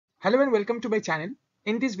Hello and welcome to my channel.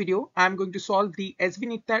 In this video, I am going to solve the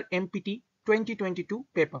SVNIRTAR MPT 2022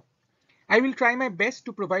 paper. I will try my best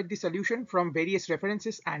to provide the solution from various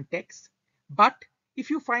references and texts. But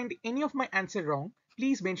if you find any of my answer wrong,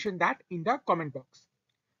 please mention that in the comment box.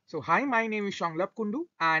 So hi, my name is Shanglap Kundu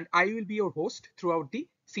and I will be your host throughout the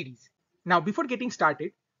series. Now before getting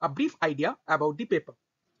started, a brief idea about the paper.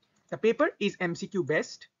 The paper is MCQ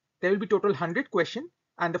based. There will be total 100 questions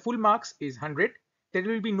and the full marks is 100. There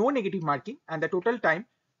will be no negative marking and the total time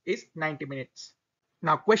is 90 minutes.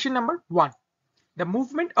 Now question number 1. The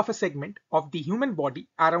movement of a segment of the human body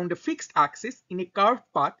around a fixed axis in a curved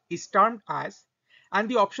path is termed as, and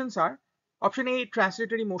the options are option A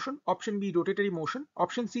translatory motion, option B rotatory motion,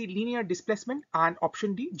 option C linear displacement and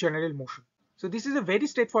option D general motion. So this is a very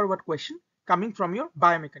straightforward question coming from your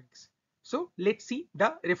biomechanics. So let's see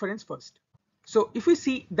the reference first. So if we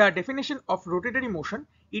see the definition of rotatory motion,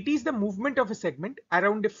 it is the movement of a segment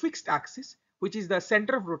around a fixed axis, which is the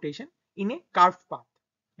center of rotation in a curved path,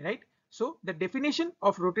 right? So the definition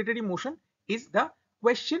of rotatory motion is the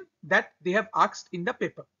question that they have asked in the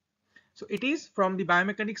paper. So it is from the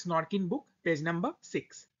Biomechanics Norkin book, page number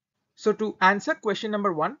 6. So to answer question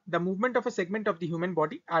number 1, the movement of a segment of the human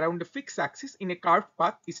body around a fixed axis in a curved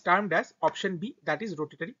path is termed as option B, that is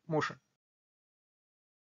rotatory motion.